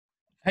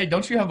Hey,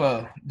 do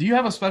you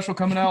have a special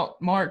coming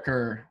out, Mark?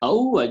 Or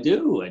Oh, I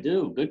do. I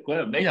do. Good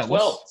question. May yeah,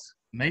 what's 12th.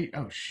 mate?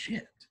 Oh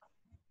shit!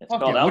 It's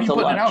Fuck called yeah! What Out are you to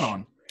putting it out Lunch.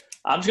 on?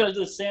 I'm just going to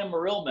do the Sam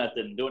Morril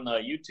method and doing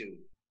YouTube.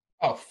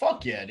 Oh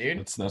fuck yeah,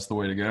 dude! That's the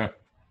way to go.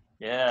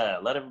 Yeah,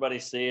 let everybody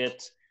see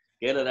it.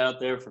 Get it out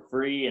there for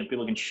free, and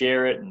people can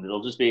share it, and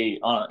it'll just be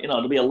on.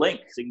 It'll be a link,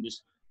 so you can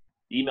just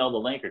email the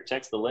link or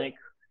text the link.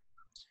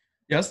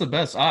 Yeah, that's the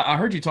best. I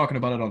heard you talking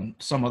about it on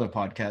some other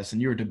podcast,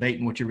 and you were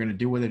debating what you were going to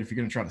do with it, if you're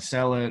going to try to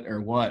sell it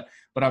or what.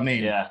 But I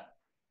mean, Yeah,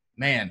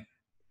 man,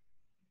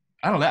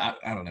 I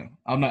don't know.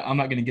 I'm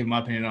not going to give my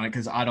opinion on it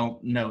because I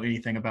don't know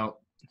anything about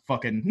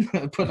fucking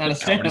putting out a Comedy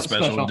stand-up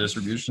special special.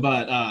 distribution.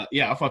 But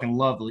yeah, I fucking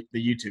love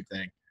the YouTube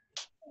thing.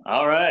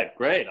 all right,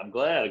 great. I'm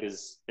glad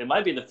because it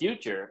might be the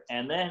future.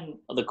 And then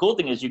the cool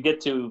thing is you get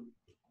to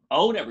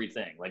own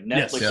everything. Like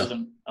Yes. Netflix Yeah.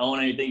 doesn't own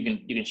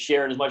anything. You can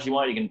share it as much as you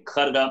want. You can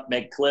cut it up,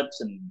 make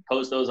clips, and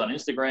post those on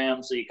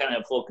Instagram. So you kind of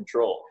have full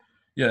control.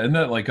 Yeah, isn't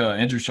that like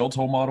Andrew Schulz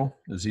whole model?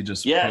 Is he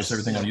just Yes. posts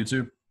everything on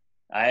YouTube?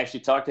 I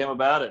actually talked to him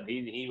about it.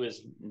 He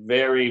was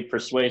very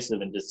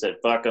persuasive and just said,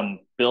 "Fuck them,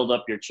 build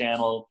up your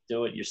channel,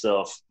 do it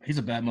yourself." He's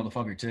a bad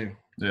motherfucker too.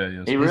 Yeah, he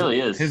is. He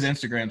really is. His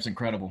Instagram's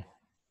incredible.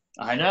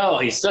 I know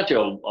he's such a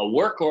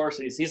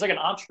workhorse. He's like an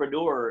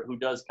entrepreneur who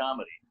does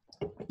comedy.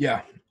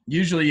 Yeah.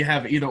 Usually you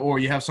have either or.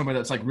 You have somebody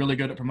that's like really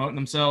good at promoting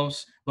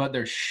themselves, but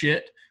they're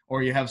shit.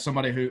 Or you have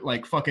somebody who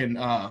like fucking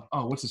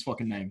what's his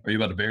fucking name? Are you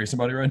about to bury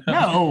somebody right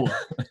now? No.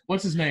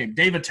 What's his name?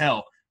 David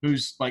Tell,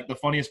 who's like the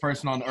funniest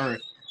person on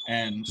earth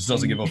and Just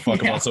doesn't give a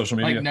fuck about social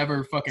media. Like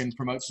never fucking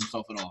promotes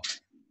himself at all.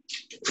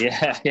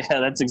 Yeah,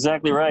 that's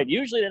exactly right.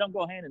 Usually they don't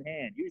go hand in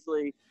hand.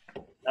 Usually,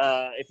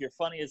 if you're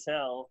funny as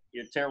hell,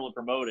 you're terrible at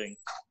promoting.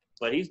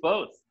 But he's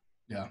both.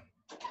 Yeah.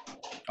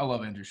 I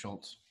love Andrew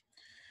Schulz.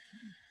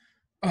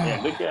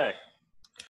 Yeah, good guy.